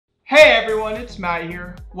Hey everyone, it's Matt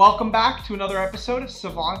here. Welcome back to another episode of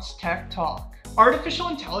Savant's Tech Talk. Artificial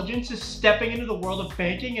intelligence is stepping into the world of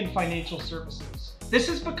banking and financial services. This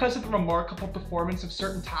is because of the remarkable performance of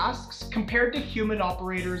certain tasks compared to human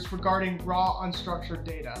operators regarding raw, unstructured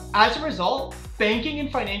data. As a result, banking and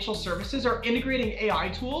financial services are integrating AI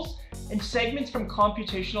tools and segments from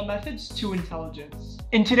computational methods to intelligence.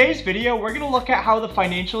 In today's video, we're going to look at how the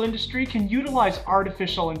financial industry can utilize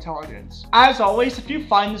artificial intelligence. As always, if you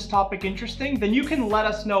find this topic interesting, then you can let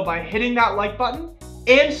us know by hitting that like button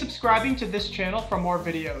and subscribing to this channel for more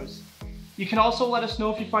videos. You can also let us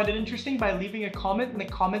know if you find it interesting by leaving a comment in the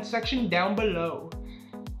comment section down below.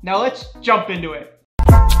 Now let's jump into it.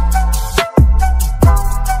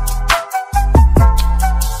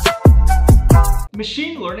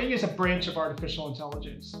 Machine learning is a branch of artificial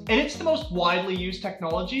intelligence, and it's the most widely used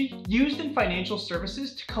technology used in financial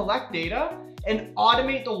services to collect data and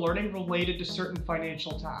automate the learning related to certain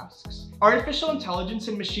financial tasks. Artificial intelligence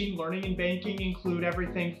and machine learning in banking include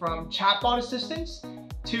everything from chatbot assistance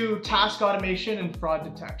to task automation and fraud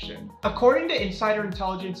detection. According to Insider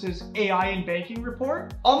Intelligence's AI in Banking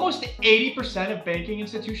report, almost 80% of banking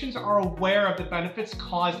institutions are aware of the benefits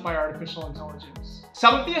caused by artificial intelligence.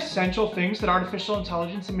 Some of the essential things that artificial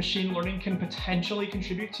intelligence and machine learning can potentially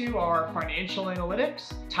contribute to are financial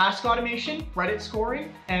analytics, task automation, credit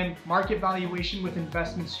scoring, and market valuation with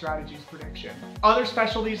investment strategies prediction. Other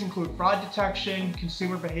specialties include fraud detection,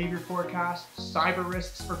 consumer behavior forecasts, cyber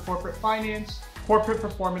risks for corporate finance, corporate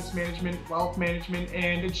performance management, wealth management,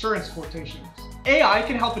 and insurance quotations. AI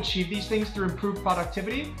can help achieve these things through improved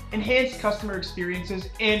productivity, enhanced customer experiences,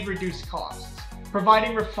 and reduced costs,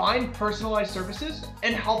 providing refined, personalized services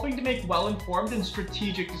and helping to make well-informed and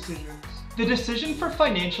strategic decisions. The decision for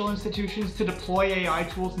financial institutions to deploy AI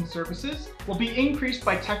tools and services will be increased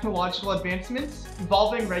by technological advancements,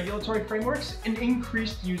 evolving regulatory frameworks, and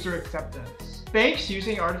increased user acceptance. Banks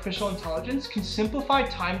using artificial intelligence can simplify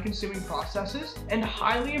time-consuming processes and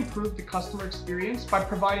highly improve the customer experience by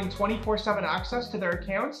providing 24/7 access to their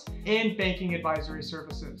accounts and banking advisory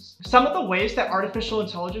services. Some of the ways that artificial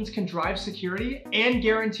intelligence can drive security and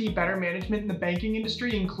guarantee better management in the banking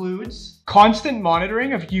industry includes constant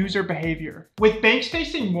monitoring of user behavior. With banks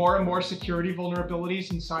facing more and more security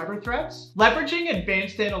vulnerabilities and cyber threats, leveraging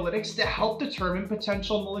advanced analytics to help determine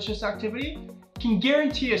potential malicious activity can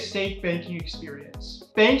guarantee a safe banking experience.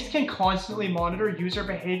 Banks can constantly monitor user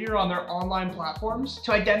behavior on their online platforms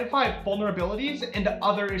to identify vulnerabilities and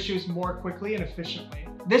other issues more quickly and efficiently.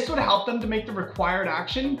 This would help them to make the required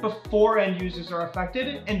action before end users are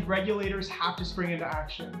affected and regulators have to spring into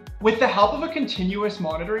action. With the help of a continuous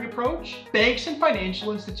monitoring approach, banks and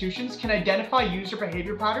financial institutions can identify user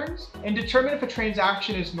behavior patterns and determine if a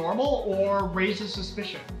transaction is normal or raises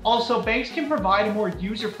suspicion. Also, banks can provide a more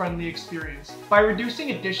user-friendly experience by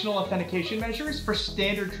reducing additional authentication measures for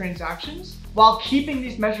standard transactions while keeping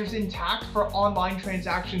these measures intact for online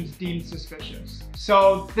transactions deemed suspicious.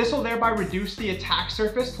 So this will thereby reduce the attack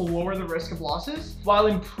surface to lower the risk of losses while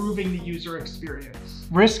improving the user experience.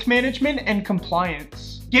 Risk management and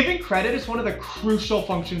compliance. Giving credit is one of the crucial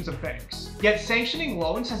functions of banks, yet sanctioning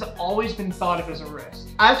loans has always been thought of as a risk.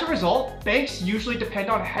 As a result, banks usually depend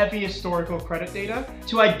on heavy historical credit data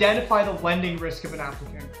to identify the lending risk of an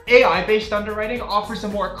applicant. AI-based underwriting offers a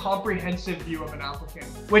more comprehensive view of an applicant,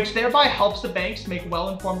 which thereby helps the banks make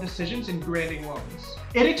well-informed decisions in granting loans.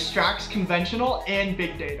 It extracts conventional and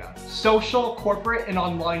big data, social, corporate, and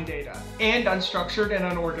online data, and unstructured and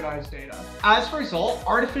unorganized data. As a result,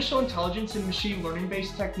 artificial intelligence and machine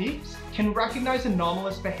learning-based techniques can recognize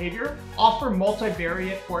anomalous behavior, offer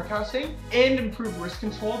multivariate forecasting, and improve risk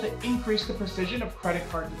control to increase the precision of credit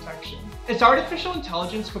card detection. As artificial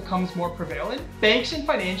intelligence becomes more prevalent, banks and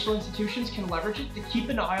financial institutions can leverage it to keep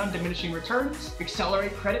an eye on diminishing returns,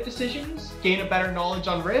 accelerate credit decisions, gain a better knowledge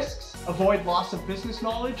on risks, avoid loss of business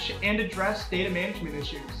knowledge, and address data management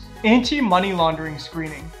issues. Anti-money laundering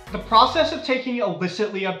screening. The process of taking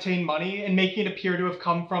illicitly obtained money and making it appear to have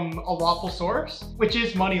come from a lawful source, which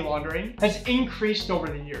is money laundering, has increased over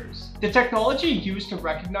the years. The technology used to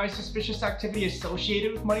recognize suspicious activity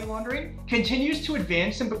associated with money laundering continues to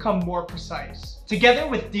advance and become more precise. Together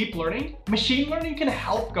with deep learning, machine learning can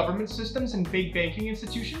help government systems and big banking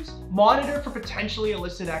institutions monitor for potentially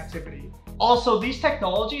illicit activity. Also, these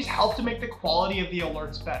technologies help to make the quality of the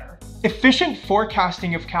alerts better. Efficient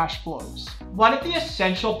forecasting of cash flows. One of the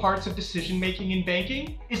essential parts of decision-making in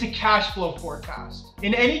banking is a cash flow forecast.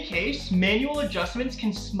 In any case, manual adjustments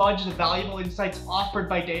can smudge the valuable insights offered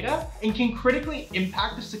by data and can critically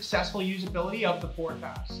impact the successful usability of the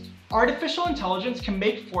forecast. Artificial intelligence can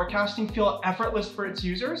make forecasting feel effortless for its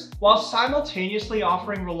users while simultaneously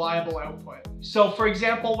offering reliable output. So for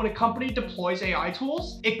example, when a company deploys AI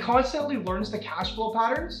tools, it constantly learns the cash flow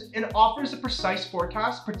patterns and offers a precise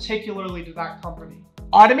forecast particularly to that company.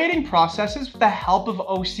 Automating processes with the help of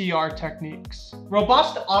OCR techniques.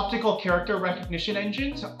 Robust optical character recognition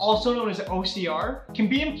engines, also known as OCR, can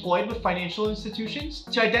be employed with financial institutions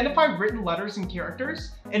to identify written letters and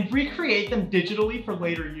characters and recreate them digitally for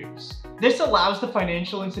later use. This allows the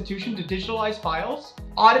financial institution to digitalize files,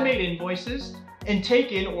 automate invoices, and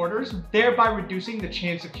take in orders, thereby reducing the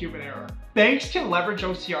chance of human error. Banks can leverage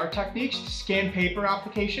OCR techniques to scan paper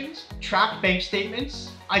applications, track bank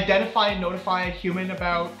statements, identify and notify a human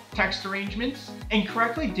about text arrangements, and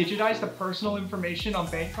correctly digitize the personal information on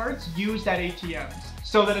bank cards used at ATMs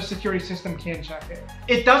so that a security system can check it.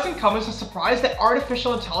 It doesn't come as a surprise that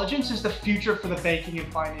artificial intelligence is the future for the banking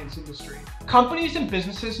and finance industry. Companies and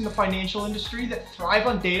businesses in the financial industry that thrive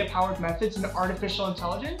on data-powered methods and artificial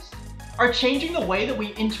intelligence are changing the way that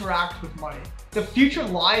we interact with money. The future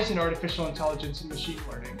lies in artificial intelligence and machine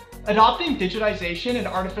learning. Adopting digitization and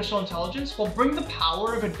artificial intelligence will bring the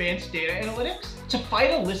power of advanced data analytics to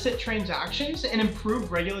fight illicit transactions and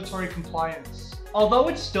improve regulatory compliance. Although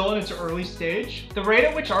it's still in its early stage, the rate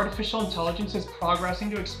at which artificial intelligence is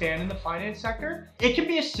progressing to expand in the finance sector, it can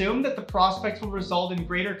be assumed that the prospects will result in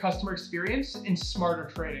greater customer experience and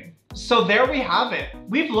smarter trading. So there we have it.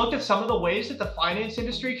 We've looked at some of the ways that the finance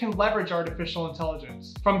industry can leverage artificial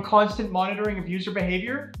intelligence, from constant monitoring of user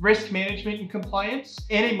behavior, risk management and compliance,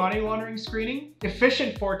 anti-money laundering screening,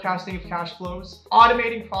 efficient forecasting of cash flows,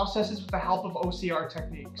 automating processes with the help of OCR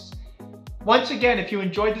techniques. Once again, if you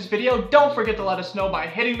enjoyed this video, don't forget to let us know by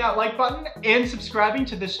hitting that like button and subscribing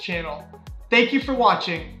to this channel. Thank you for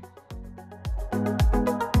watching.